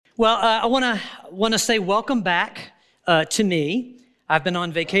Well, I want to say welcome back to me. I've been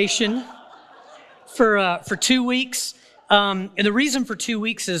on vacation for 2 weeks, and the reason for 2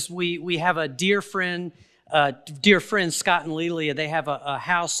 weeks is we have a dear friend Scott and Lelia. They have a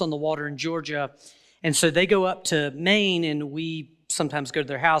house on the water in Georgia, and so they go up to Maine, and we sometimes go to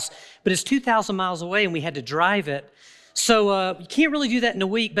their house. But it's 2,000 miles away, and we had to drive it. So you can't really do that in a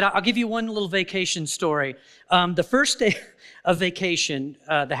week, but I'll give you one little vacation story. The first day of vacation,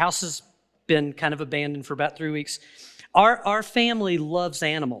 the house has been kind of abandoned for about 3 weeks. Our family loves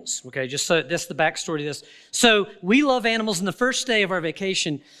animals, okay? Just so that's the backstory to this. So we love animals, and the first day of our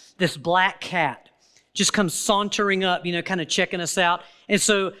vacation, this black cat just comes sauntering up, kind of checking us out. And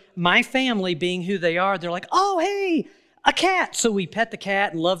so my family, being who they are, they're like, oh, hey, a cat. So we pet the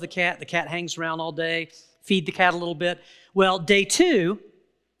cat and love the cat. The cat hangs around all day, feed the cat a little bit. Well, day 2,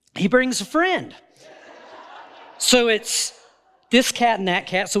 he brings a friend. So it's this cat and that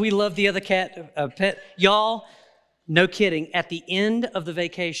cat. So we love the other cat, pet. Y'all, no kidding. At the end of the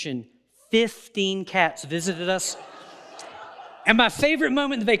vacation, 15 cats visited us. And my favorite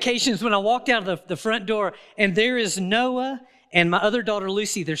moment in the vacation is when I walked out of the front door, and there is Noah and my other daughter,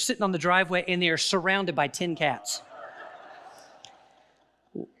 Lucy. They're sitting on the driveway, and they are surrounded by 10 cats.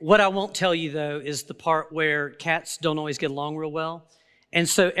 What I won't tell you, though, is the part where cats don't always get along real well. And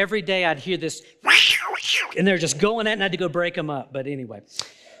so every day I'd hear this, and they're just going at it, and I had to go break them up. But anyway,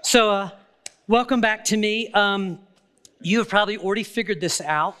 so welcome back to me. You have probably already figured this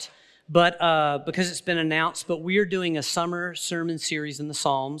out, but because it's been announced, but we're doing a summer sermon series in the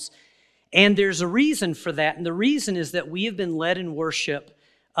Psalms. And there's a reason for that. And the reason is that we have been led in worship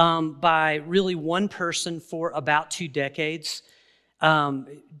by really one person for about 2 decades.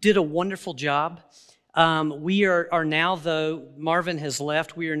 Did a wonderful job. We are now, though Marvin has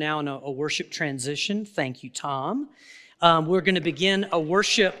left, we are now in a worship transition. Thank you, Tom. We're going to begin a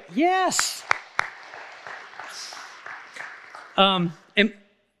worship. Yes. And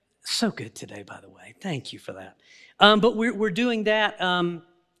so good today, by the way. Thank you for that. But we're doing that, and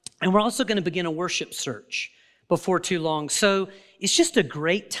we're also going to begin a worship search before too long. So it's just a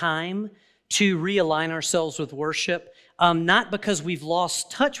great time to realign ourselves with worship. Not because we've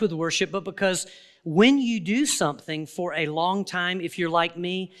lost touch with worship, but because when you do something for a long time, if you're like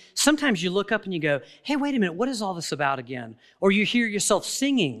me, sometimes you look up and you go, hey, wait a minute, what is all this about again? Or you hear yourself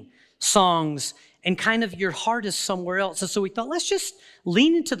singing songs and kind of your heart is somewhere else. And so we thought, let's just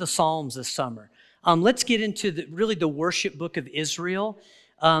lean into the Psalms this summer. Let's get into the worship book of Israel.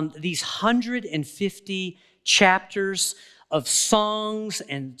 These 150 chapters of songs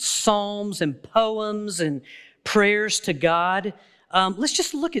and psalms and poems and prayers to God. Let's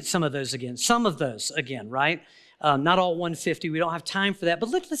just look at some of those again, right? Not all 150, we don't have time for that, but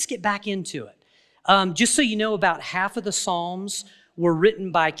let's get back into it. Just so you know, about half of the Psalms were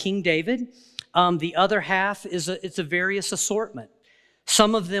written by King David. The other half it's a various assortment.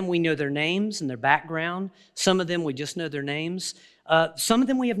 Some of them we know their names and their background. Some of them we just know their names. Some of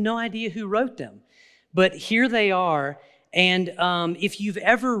them we have no idea who wrote them. But here they are. And if you've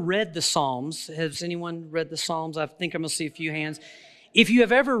ever read the Psalms, has anyone read the Psalms? I think I'm going to see a few hands. If you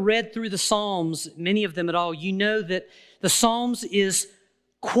have ever read through the Psalms, many of them at all, you know that the Psalms is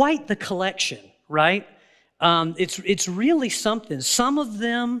quite the collection, right? It's really something. Some of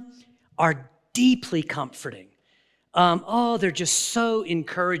them are deeply comforting. They're just so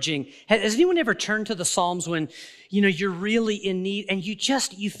encouraging. Has anyone ever turned to the Psalms when, you're really in need and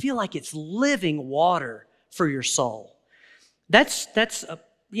you feel like it's living water for your soul? That's a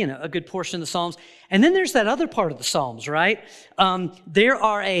good portion of the Psalms. And then there's that other part of the Psalms, right? There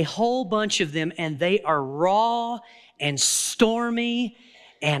are a whole bunch of them, and they are raw and stormy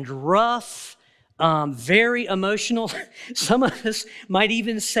and rough, very emotional. Some of us might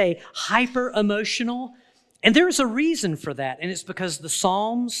even say hyper emotional. And there's a reason for that, and it's because the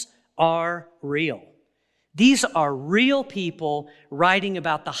Psalms are real. These are real people writing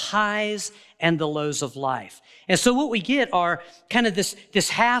about the highs and the lows of life. And so what we get are kind of this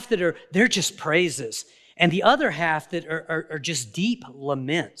half that they're just praises, and the other half that are just deep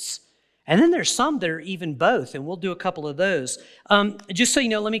laments. And then there's some that are even both, and we'll do a couple of those. Just so you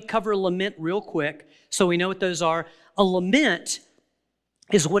know, let me cover a lament real quick so we know what those are. A lament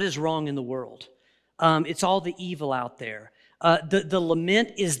is what is wrong in the world. It's all the evil out there. The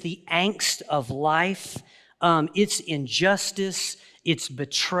lament is the angst of life. It's injustice, it's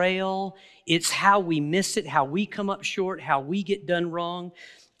betrayal, it's how we miss it, how we come up short, how we get done wrong.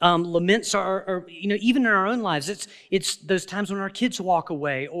 Laments are, even in our own lives, it's those times when our kids walk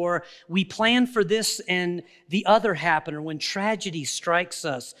away, or we plan for this and the other happen, or when tragedy strikes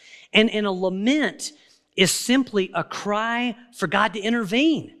us. And a lament is simply a cry for God to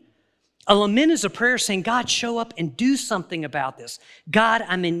intervene. A lament is a prayer saying, God, show up and do something about this. God,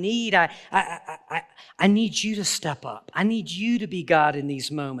 I'm in need. I need you to step up. I need you to be God in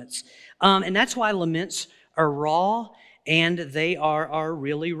these moments. And that's why laments are raw and they are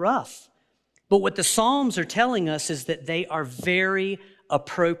really rough. But what the Psalms are telling us is that they are very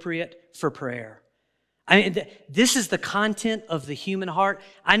appropriate for prayer. I mean, this is the content of the human heart.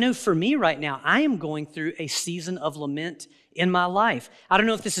 I know for me right now, I am going through a season of lament in my life. I don't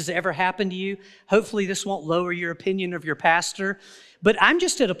know if this has ever happened to you. Hopefully this won't lower your opinion of your pastor. But I'm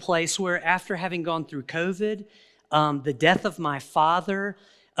just at a place where after having gone through COVID, the death of my father,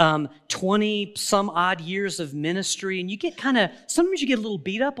 20 some odd years of ministry, and you get sometimes you get a little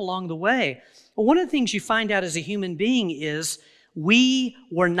beat up along the way. But one of the things you find out as a human being is we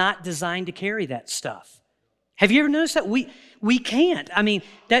were not designed to carry that stuff. Have you ever noticed that? We can't. I mean,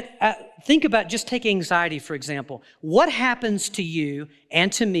 think about, just take anxiety, for example. What happens to you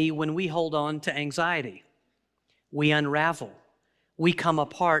and to me when we hold on to anxiety? We unravel. We come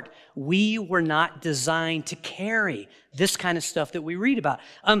apart. We were not designed to carry this kind of stuff that we read about.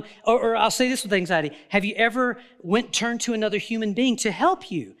 Or I'll say this with anxiety. Have you ever turned to another human being to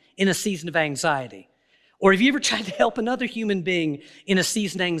help you in a season of anxiety? Or have you ever tried to help another human being in a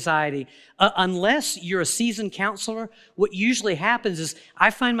season of anxiety? Unless you're a seasoned counselor, what usually happens is I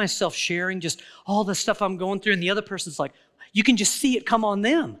find myself sharing just all the stuff I'm going through, and the other person's like, you can just see it come on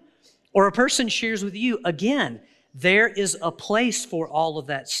them. Or a person shares with you, again, there is a place for all of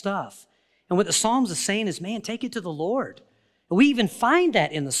that stuff. And what the Psalms is saying is, man, take it to the Lord. And we even find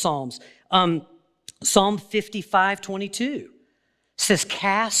that in the Psalms. Psalm 55:22 says,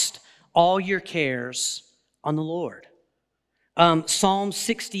 cast all your cares on the Lord. Psalm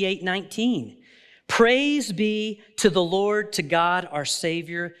 68:19, praise be to the Lord, to God our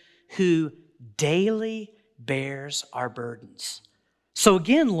Savior, who daily bears our burdens. So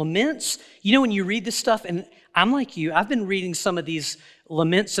again, laments, when you read this stuff, and I'm like you, I've been reading some of these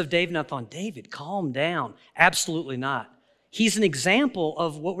laments of David, and I thought, David, calm down. Absolutely not. He's an example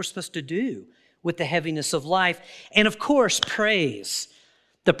of what we're supposed to do with the heaviness of life. And of course, praise.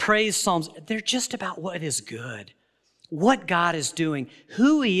 The praise Psalms, they're just about what is good, what God is doing,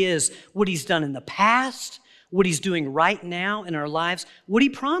 who He is, what He's done in the past, what He's doing right now in our lives, what He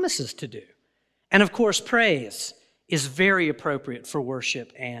promises to do. And of course, praise is very appropriate for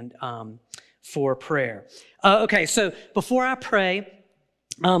worship and for prayer. Okay, so before I pray,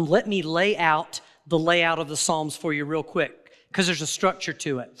 let me lay out the layout of the Psalms for you real quick, because there's a structure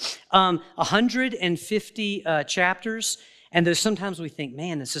to it. 150 chapters. And there's sometimes we think,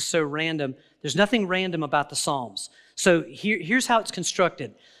 man, this is so random. There's nothing random about the Psalms. So here's how it's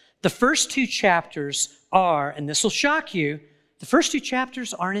constructed. The first two chapters are, and this will shock you, the first two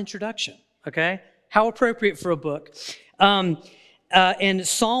chapters are an introduction, okay? How appropriate for a book. And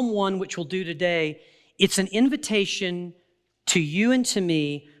Psalm 1, which we'll do today, it's an invitation to you and to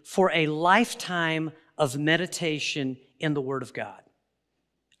me for a lifetime of meditation in the Word of God.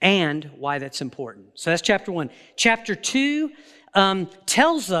 And why that's important. So that's chapter 1. Chapter 2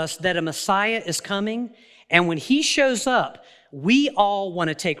 tells us that a Messiah is coming, and when He shows up, we all want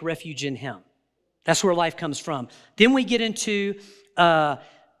to take refuge in Him. That's where life comes from. Then we get into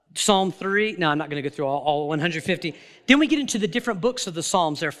Psalm 3. No, I'm not going to go through all 150. Then we get into the different books of the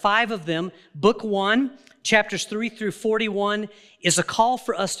Psalms. There are 5 of them. Book 1, chapters 3 through 41, is a call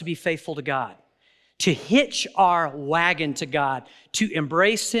for us to be faithful to God, to hitch our wagon to God, to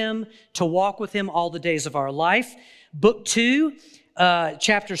embrace Him, to walk with Him all the days of our life. Book 2,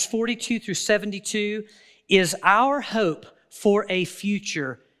 chapters 42 through 72, is our hope for a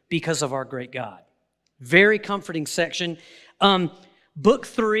future because of our great God. Very comforting section. Book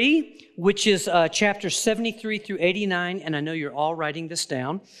 3, which is chapters 73 through 89, and I know you're all writing this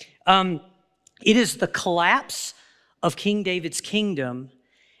down. It is the collapse of King David's kingdom,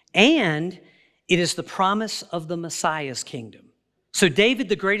 and it is the promise of the Messiah's kingdom. So David,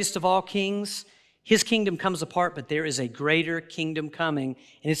 the greatest of all kings, his kingdom comes apart, but there is a greater kingdom coming,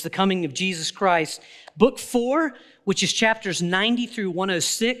 and it's the coming of Jesus Christ. Book 4, which is chapters 90 through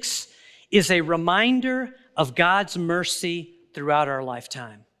 106, is a reminder of God's mercy throughout our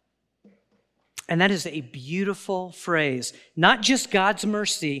lifetime. And that is a beautiful phrase. Not just God's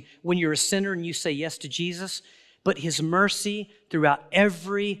mercy when you're a sinner and you say yes to Jesus, but His mercy throughout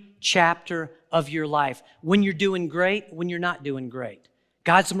every chapter of your life. When you're doing great, when you're not doing great.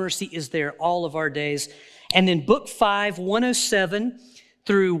 God's mercy is there all of our days. And then book 5, 107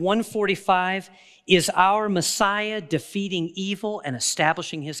 through 145 is our Messiah defeating evil and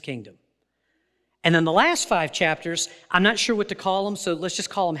establishing His kingdom. And then the last 5 chapters, I'm not sure what to call them, so let's just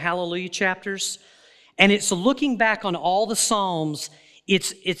call them hallelujah chapters. And it's looking back on all the Psalms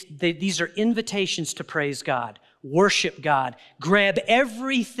These are invitations to praise God, worship God, grab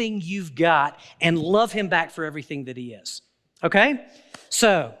everything you've got and love him back for everything that he is. Okay?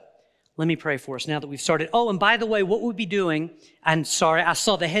 So, let me pray for us now that we've started. Oh, and by the way, what we'll be doing, I'm sorry, I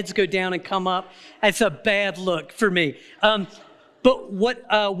saw the heads go down and come up. That's a bad look for me. But what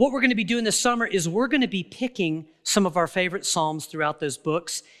we're going to be doing this summer is we're going to be picking some of our favorite Psalms throughout those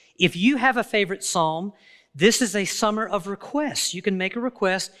books. If you have a favorite Psalm, this is a summer of requests. You can make a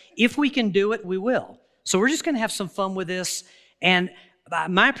request. If we can do it, we will. So we're just going to have some fun with this. And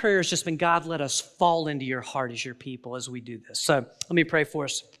my prayer has just been, God, let us fall into your heart as your people as we do this. So let me pray for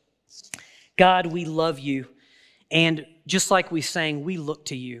us. God, we love you. And just like we sang, we look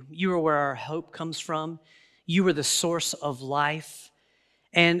to you. You are where our hope comes from. You are the source of life.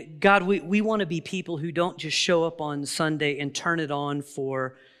 And God, we want to be people who don't just show up on Sunday and turn it on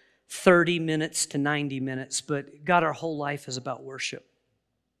for 30 minutes to 90 minutes, but God, our whole life is about worship.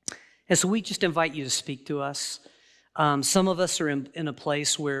 And so we just invite you to speak to us. Some of us are in a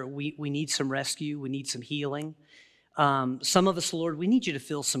place where we need some rescue, we need some healing. Some of us, Lord, we need you to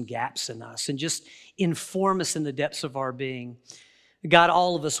fill some gaps in us and just inform us in the depths of our being. God,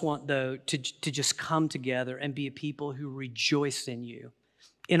 all of us want, though, to just come together and be a people who rejoice in you,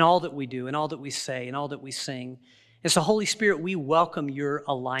 in all that we do, in all that we say, in all that we sing. And so, Holy Spirit, we welcome your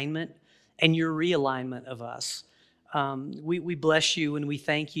alignment and your realignment of us. We bless you and we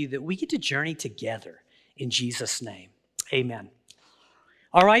thank you that we get to journey together in Jesus' name. Amen.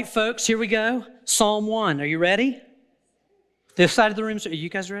 All right, folks, here we go. Psalm 1. Are you ready? This side of the room, are you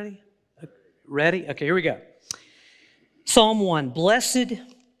guys ready? Ready? Okay, here we go. Psalm 1. Blessed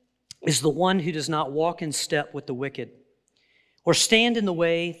is the one who does not walk in step with the wicked, or stand in the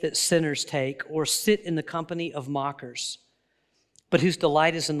way that sinners take, or sit in the company of mockers, but whose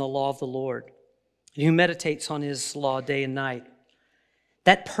delight is in the law of the Lord, and who meditates on his law day and night.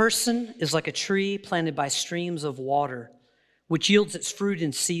 That person is like a tree planted by streams of water, which yields its fruit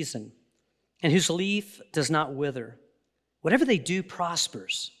in season, and whose leaf does not wither. Whatever they do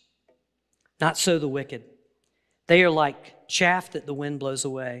prospers. Not so the wicked. They are like chaff that the wind blows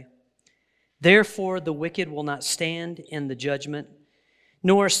away. Therefore, the wicked will not stand in the judgment,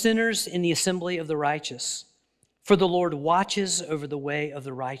 nor are sinners in the assembly of the righteous. For the Lord watches over the way of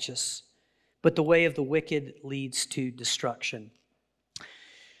the righteous, but the way of the wicked leads to destruction.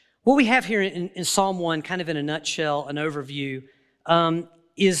 What we have here in Psalm 1, kind of in a nutshell, an overview,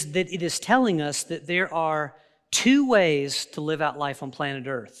 is that it is telling us that there are two ways to live out life on planet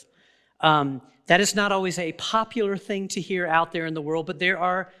Earth. That is not always a popular thing to hear out there in the world, but there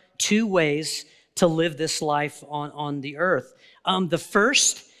are two ways to live this life on the earth. The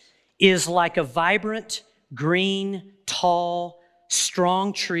first is like a vibrant, green, tall,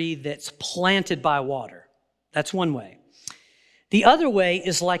 strong tree that's planted by water. That's one way. The other way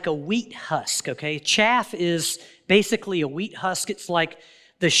is like a wheat husk, okay? Chaff is basically a wheat husk. It's like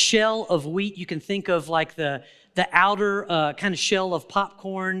the shell of wheat. You can think of like the outer kind of shell of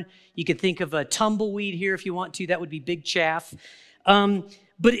popcorn. You could think of a tumbleweed here if you want to. That would be big chaff.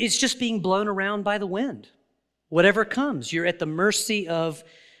 But it's just being blown around by the wind. Whatever comes, you're at the mercy of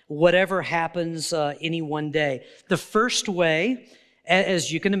whatever happens any one day. The first way,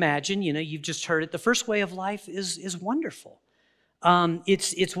 as you can imagine, you've just heard it, the first way of life is wonderful.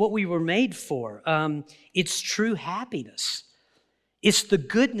 It's what we were made for. It's true happiness. It's the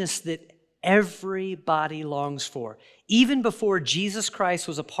goodness that everybody longs for. Even before Jesus Christ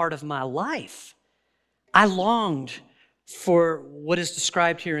was a part of my life, I longed for what is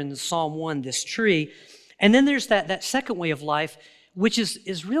described here in Psalm 1, this tree. And then there's that second way of life, which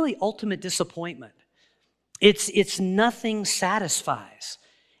is really ultimate disappointment. It's nothing satisfies.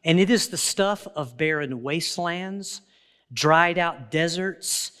 And it is the stuff of barren wastelands, dried out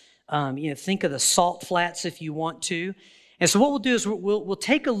deserts. Think of the salt flats if you want to. And so what we'll do is we'll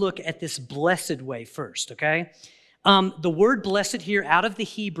take a look at this blessed way first, okay? The word blessed here out of the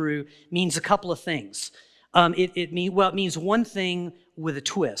Hebrew means a couple of things. It means one thing with a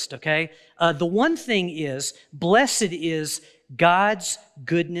twist, okay? The one thing is, blessed is God's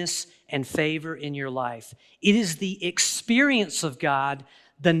goodness and favor in your life. It is the experience of God,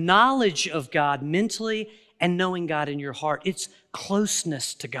 the knowledge of God mentally, and knowing God in your heart. It's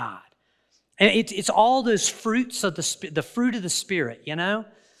closeness to God. And it's all those fruits of the fruit of the Spirit,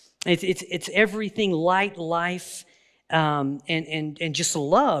 It's everything, light, life, and just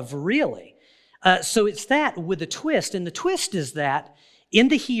love, really. So it's that with a twist. And the twist is that in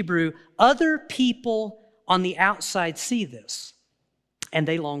the Hebrew, other people on the outside see this, and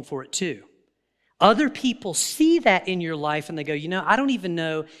they long for it too. Other people see that in your life, and they go, I don't even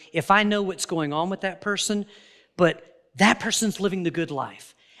know if I know what's going on with that person, but that person's living the good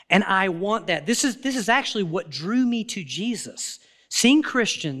life. And I want that. This is actually what drew me to Jesus. Seeing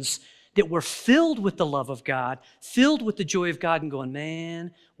Christians that were filled with the love of God, filled with the joy of God, and going,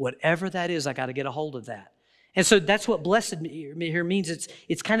 man, whatever that is, I got to get a hold of that. And so that's what blessed here means.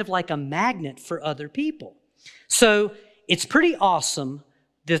 It's kind of like a magnet for other people. So it's pretty awesome,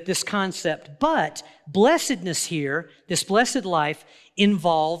 this concept, but blessedness here, this blessed life,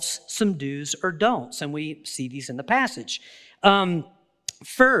 involves some do's or don'ts, and we see these in the passage.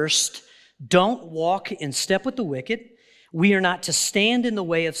 First, don't walk in step with the wicked. We are not to stand in the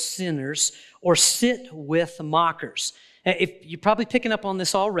way of sinners or sit with mockers. If you're probably picking up on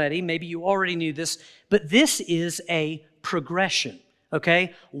this already, maybe you already knew this, but this is a progression,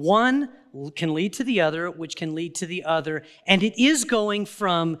 okay? One can lead to the other, which can lead to the other, and it is going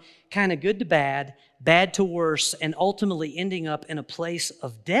from kind of good to bad, bad to worse, and ultimately ending up in a place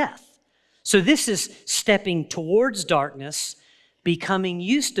of death. So this is stepping towards darkness, becoming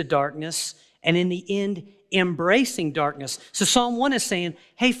used to darkness, and in the end, embracing darkness. So Psalm 1 is saying,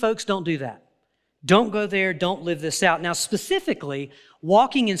 hey, folks, don't do that. Don't go there. Don't live this out. Now, specifically,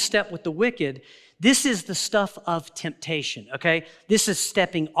 walking in step with the wicked, this is the stuff of temptation, okay? This is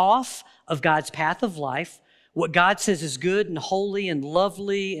stepping off of God's path of life, what God says is good and holy and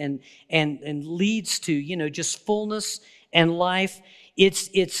lovely and leads to, just fullness and life.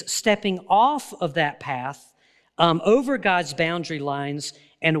 It's stepping off of that path, over God's boundary lines,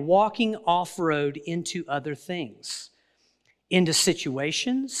 and walking off-road into other things, into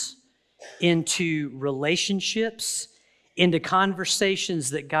situations, into relationships, into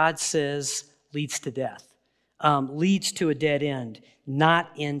conversations that God says leads to death, leads to a dead end, not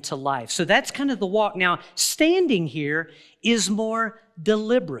into life. So that's kind of the walk. Now, standing here is more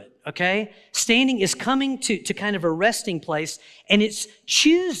deliberate, okay? Standing is coming to kind of a resting place, and it's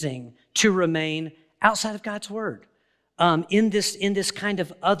choosing to remain outside of God's word. In this kind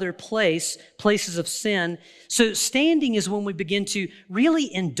of other places of sin. So standing is when we begin to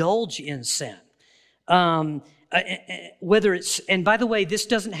really indulge in sin. Whether it's, and by the way, this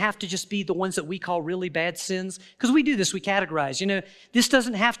doesn't have to just be the ones that we call really bad sins, because we do this, we categorize. This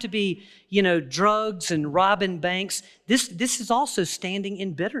doesn't have to be, drugs and robbing banks. This is also standing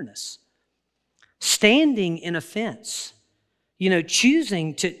in bitterness, standing in offense.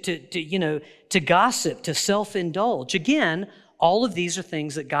 Choosing to gossip, to self-indulge. Again, all of these are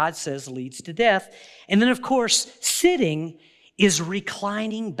things that God says leads to death. And then, of course, sitting is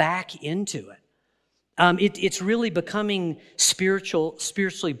reclining back into it. It's really becoming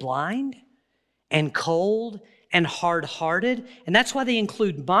spiritually blind and cold and hard-hearted. And that's why they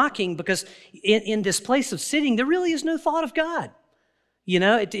include mocking, because in this place of sitting, there really is no thought of God.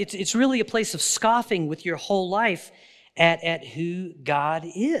 It's really a place of scoffing with your whole life at who God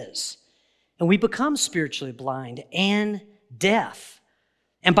is. And we become spiritually blind and deaf.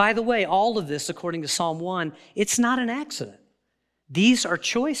 And by the way, all of this, according to Psalm 1, it's not an accident. These are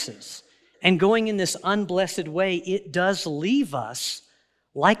choices. And going in this unblessed way, it does leave us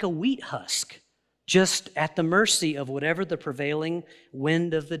like a wheat husk, just at the mercy of whatever the prevailing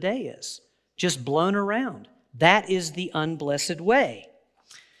wind of the day is, just blown around. That is the unblessed way.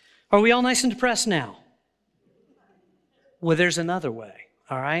 Are we all nice and depressed now? Well, there's another way,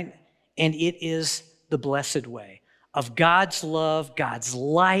 all right? And it is the blessed way of God's love, God's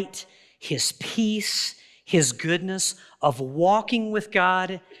light, His peace, His goodness, of walking with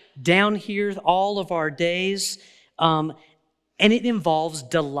God down here all of our days. And it involves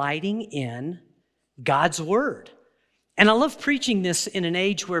delighting in God's Word. And I love preaching this in an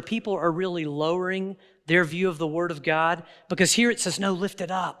age where people are really lowering their view of the Word of God, because here it says, no, lift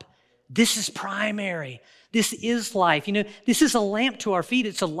it up. This is primary. This is life. This is a lamp to our feet.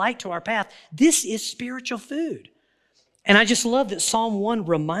 It's a light to our path. This is spiritual food. And I just love that Psalm 1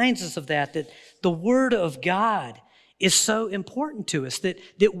 reminds us of that the Word of God is so important to us, that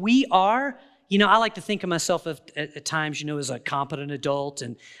we are, I like to think of myself at times, as a competent adult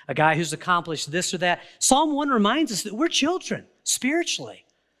and a guy who's accomplished this or that. Psalm 1 reminds us that we're children spiritually.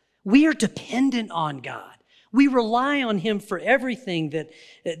 We are dependent on God. We rely on Him for everything that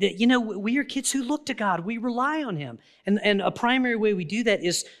we are kids who look to God. We rely on Him. And a primary way we do that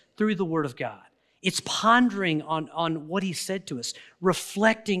is through the Word of God. It's pondering on what He said to us,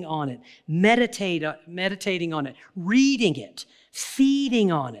 reflecting on it, meditating on it, reading it, feeding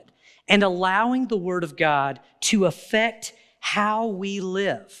on it, and allowing the Word of God to affect how we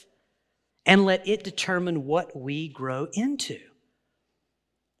live, and let it determine what we grow into.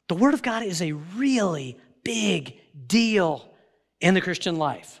 The Word of God is a really big deal in the Christian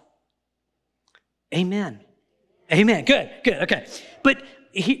life. Amen. Amen. Good. Okay. But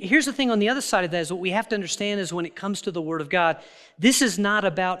here's the thing on the other side of that is what we have to understand is when it comes to the Word of God, this is not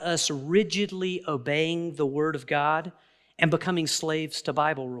about us rigidly obeying the Word of God and becoming slaves to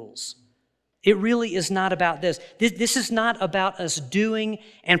Bible rules. It really is not about this. This is not about us doing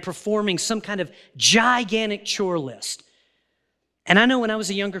and performing some kind of gigantic chore list. And I know when I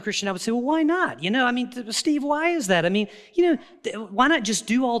was a younger Christian, I would say, well, why not? Steve, why is that? Why not just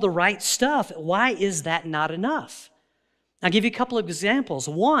do all the right stuff? Why is that not enough? I'll give you a couple of examples.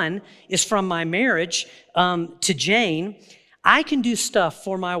 One is from my marriage to Jane. I can do stuff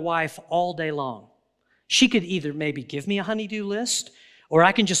for my wife all day long. She could either maybe give me a honey-do list, or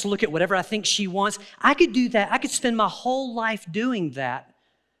I can just look at whatever I think she wants. I could do that. I could spend my whole life doing that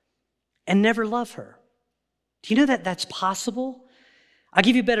and never love her. Do you know that that's possible? I'll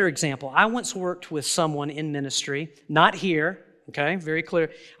give you a better example. I once worked with someone in ministry, not here, okay, very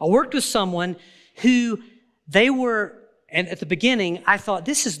clear. I worked with someone who and at the beginning, I thought,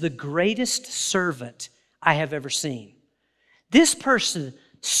 this is the greatest servant I have ever seen. This person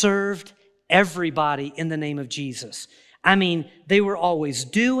served everybody in the name of Jesus. They were always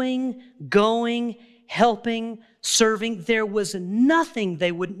doing, going, helping, serving. There was nothing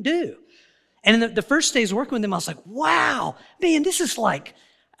they wouldn't do. And in the first days working with them, I was like, wow, man, this is like,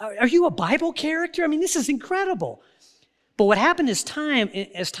 are you a Bible character? This is incredible. But what happened as time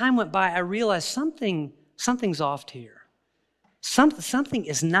went by, I realized something's off here. Something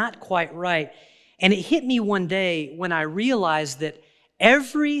is not quite right. And it hit me one day when I realized that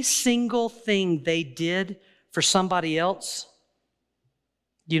every single thing they did for somebody else,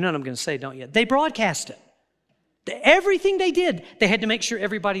 you know what I'm going to say, don't you? They broadcast it. Everything they did, they had to make sure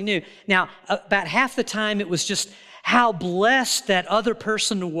everybody knew. Now, about half the time, it was just how blessed that other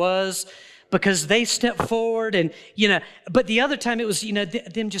person was because they stepped forward and, but the other time it was,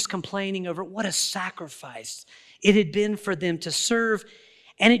 them just complaining over what a sacrifice it had been for them to serve.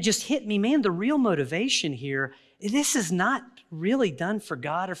 And it just hit me, man, the real motivation here, this is not really done for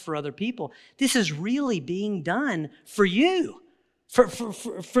God or for other people. This is really being done for you,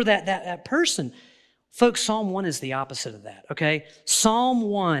 for that person. Folks, Psalm 1 is the opposite of that, okay? Psalm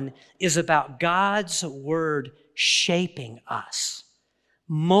 1 is about God's word shaping us,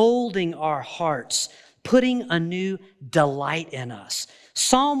 molding our hearts, putting a new delight in us.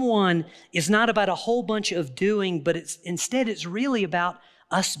 Psalm 1 is not about a whole bunch of doing, but instead it's really about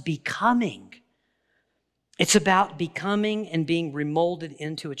us becoming. It's about becoming and being remolded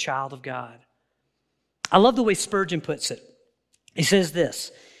into a child of God. I love the way Spurgeon puts it. He says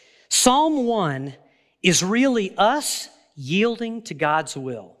this, Psalm 1 is really us yielding to God's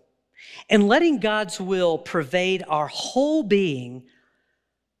will and letting God's will pervade our whole being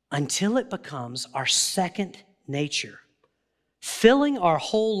until it becomes our second nature, filling our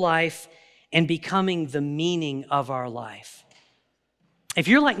whole life and becoming the meaning of our life. If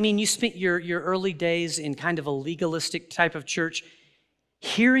you're like me and you spent your early days in kind of a legalistic type of church,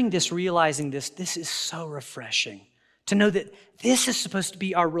 hearing this, realizing this is so refreshing to know that this is supposed to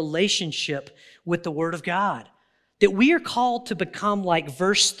be our relationship with the Word of God. That we are called to become like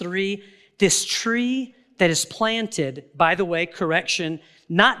verse 3, this tree that is planted, by the way, correction,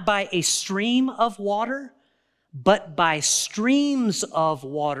 not by a stream of water, but by streams of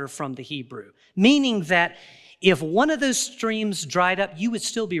water from the Hebrew. Meaning that if one of those streams dried up, you would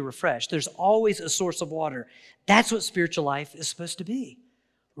still be refreshed. There's always a source of water. That's what spiritual life is supposed to be.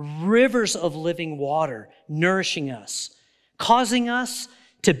 Rivers of living water nourishing us, causing us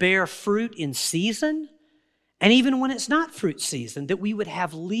to bear fruit in season, and even when it's not fruit season, that we would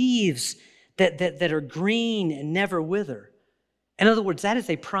have leaves that are green and never wither. In other words, that is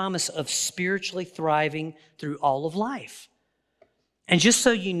a promise of spiritually thriving through all of life. And just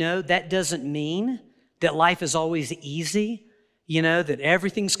so you know, that doesn't mean that life is always easy, that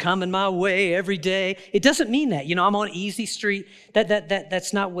everything's coming my way every day. It doesn't mean that. I'm on easy street.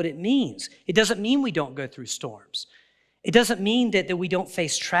 That's not what it means. It doesn't mean we don't go through storms. It doesn't mean that we don't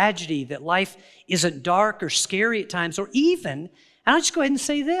face tragedy, that life isn't dark or scary at times, or even, and I'll just go ahead and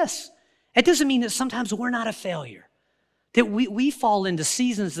say this, it doesn't mean that sometimes we're not a failure, that we fall into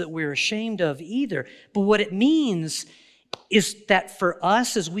seasons that we're ashamed of either. But what it means is that for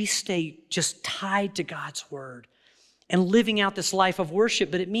us, as we stay just tied to God's word and living out this life of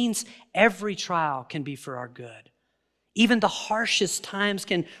worship, but it means every trial can be for our good. Even the harshest times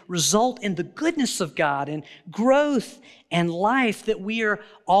can result in the goodness of God and growth and life, that we are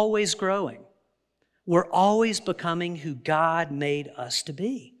always growing. We're always becoming who God made us to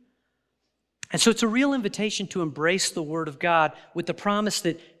be. And so it's a real invitation to embrace the Word of God with the promise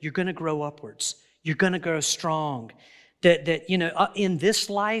that you're going to grow upwards. You're going to grow strong. That in this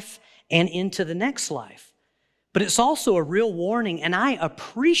life and into the next life. But it's also a real warning, and I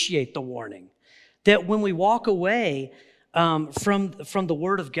appreciate the warning that when we walk away from the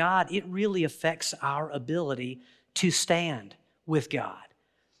Word of God, it really affects our ability to stand with God.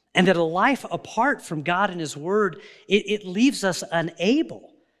 And that a life apart from God and His Word, it leaves us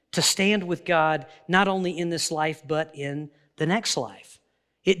unable to stand with God, not only in this life, but in the next life.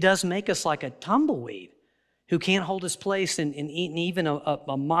 It does make us like a tumbleweed who can't hold his place in even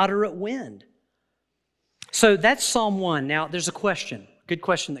a moderate wind. So that's Psalm 1. Now, there's a question, good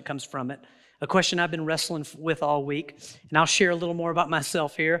question that comes from it, a question I've been wrestling with all week, and I'll share a little more about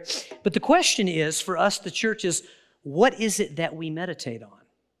myself here. But the question is, for us, the church, is what is it that we meditate on?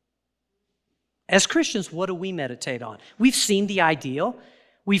 As Christians, what do we meditate on? We've seen the ideal,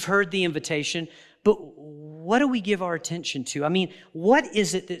 we've heard the invitation, but what do we give our attention to? I mean, what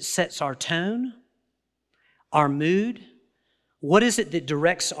is it that sets our tone, our mood? What is it that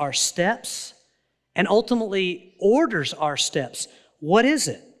directs our steps and ultimately orders our steps? What is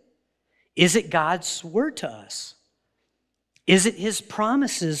it? Is it God's word to us? Is it His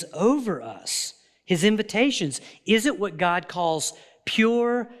promises over us? His invitations? Is it what God calls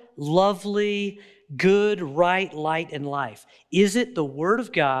pure, lovely, good, right, light, and life? Is it the Word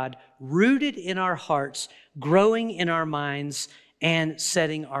of God rooted in our hearts, growing in our minds, and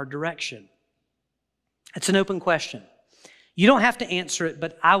setting our direction? It's an open question. You don't have to answer it,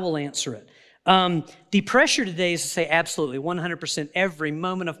 but I will answer it. The pressure today is to say absolutely, 100% every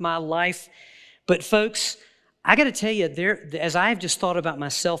moment of my life. But folks, I got to tell you, as I've just thought about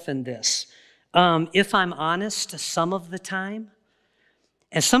myself in this, if I'm honest, some of the time,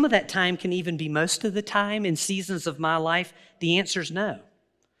 and some of that time can even be most of the time in seasons of my life, the answer is no.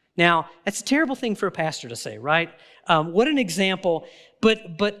 Now, that's a terrible thing for a pastor to say, right? What an example. But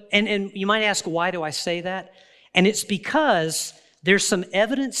you might ask, why do I say that? And it's because there's some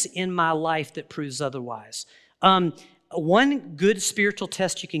evidence in my life that proves otherwise. One good spiritual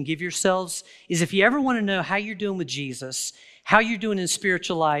test you can give yourselves is if you ever want to know how you're doing with Jesus, how you're doing in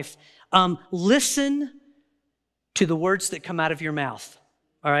spiritual life, listen to the words that come out of your mouth.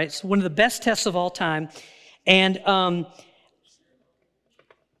 All right, it's one of the best tests of all time. And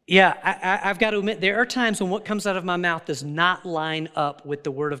I've got to admit, there are times when what comes out of my mouth does not line up with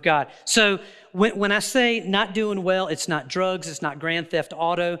the Word of God. So when I say not doing well, it's not drugs, it's not grand theft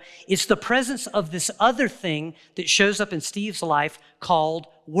auto. It's the presence of this other thing that shows up in Steve's life called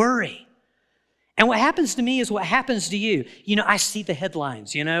worry. And what happens to me is what happens to you. You know, I see the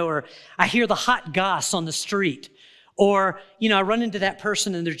headlines, or I hear the hot goss on the street. Or, I run into that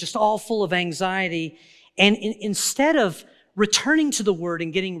person and they're just all full of anxiety. And instead of returning to the Word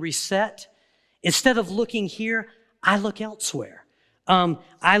and getting reset, instead of looking here, I look elsewhere.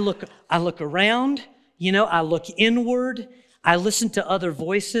 I look around, I look inward, I listen to other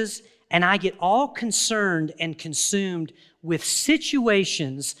voices, and I get all concerned and consumed with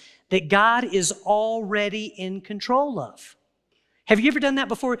situations that God is already in control of. Have you ever done that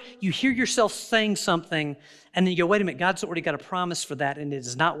before? You hear yourself saying something, and then you go, wait a minute, God's already got a promise for that, and it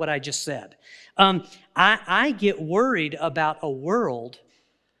is not what I just said. I get worried about a world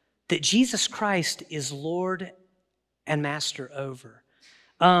that Jesus Christ is Lord and Master over.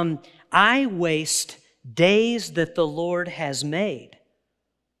 I waste days that the Lord has made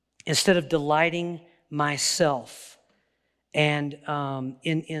instead of delighting myself and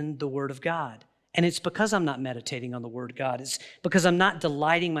in the Word of God. And it's because I'm not meditating on the Word of God. It's because I'm not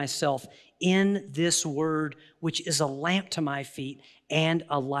delighting myself in this Word, which is a lamp to my feet and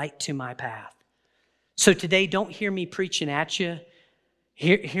a light to my path. So today, don't hear me preaching at you.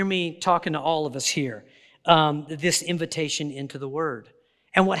 Hear me talking to all of us here, this invitation into the Word.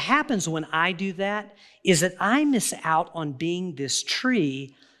 And what happens when I do that is that I miss out on being this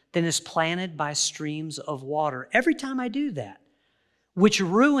tree that is planted by streams of water every time I do that, which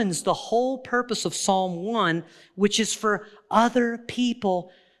ruins the whole purpose of Psalm 1, which is for other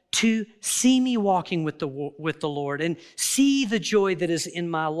people to see me walking with the Lord and see the joy that is in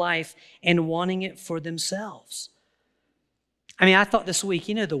my life and wanting it for themselves. I mean, I thought this week,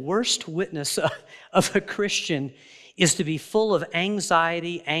 the worst witness of a Christian is to be full of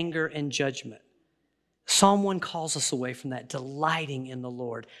anxiety, anger, and judgment. Psalm 1 calls us away from that, delighting in the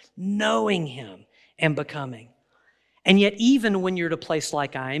Lord, knowing Him, and becoming. And yet, even when you're at a place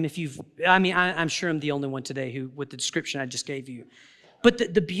like I am, I'm sure I'm the only one today who, with the description I just gave you.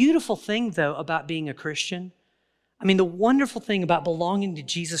 But the beautiful thing, though, about being a Christian, the wonderful thing about belonging to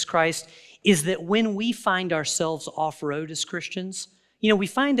Jesus Christ is that when we find ourselves off-road as Christians, we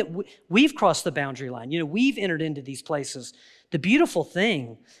find that we've crossed the boundary line. We've entered into these places. The beautiful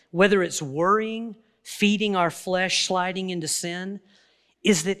thing, whether it's worrying, feeding our flesh, sliding into sin,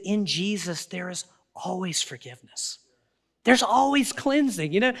 is that in Jesus there is always forgiveness. There's always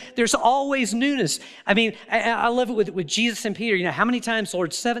cleansing, there's always newness. I mean, I love it with Jesus and Peter. How many times,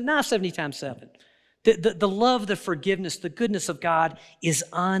 Lord? 7? Not 70 times 7. The love, the forgiveness, the goodness of God is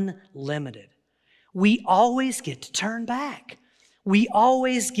unlimited. We always get to turn back. We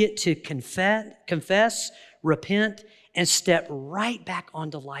always get to confess, repent, and step right back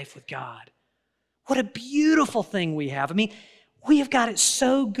onto life with God. What a beautiful thing we have. I mean, we have got it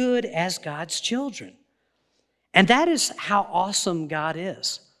so good as God's children. And that is how awesome God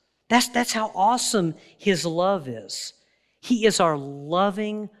is. That's how awesome His love is. He is our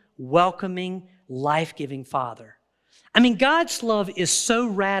loving, welcoming, life-giving Father. I mean, God's love is so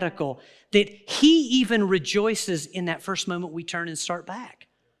radical that He even rejoices in that first moment we turn and start back.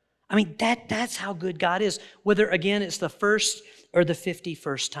 I mean, that's how good God is, whether, again, it's the first or the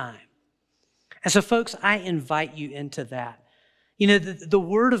 51st time. And so, folks, I invite you into that. The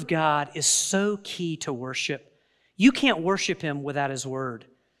Word of God is so key to worship. You can't worship Him without His Word.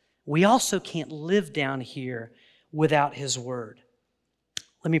 We also can't live down here without His Word.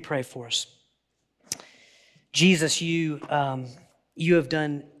 Let me pray for us. Jesus, you have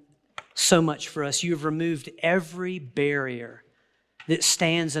done so much for us. You have removed every barrier that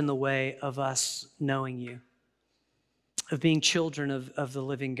stands in the way of us knowing You, of being children of the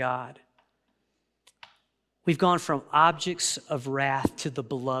living God. We've gone from objects of wrath to the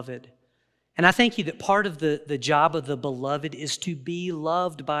beloved. And I thank You that part of the job of the beloved is to be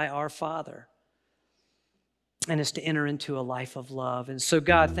loved by our Father. And is to enter into a life of love. And so,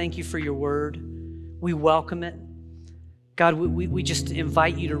 God, thank You for Your Word. We welcome it. God, we just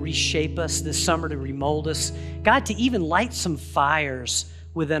invite You to reshape us this summer, to remold us. God, to even light some fires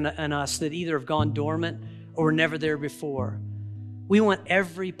within us that either have gone dormant or were never there before. We want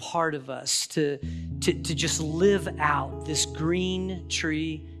every part of us to just live out this green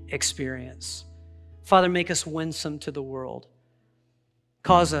tree experience. Father, make us winsome to the world.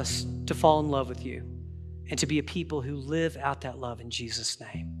 Cause us to fall in love with You and to be a people who live out that love in Jesus'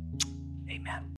 name.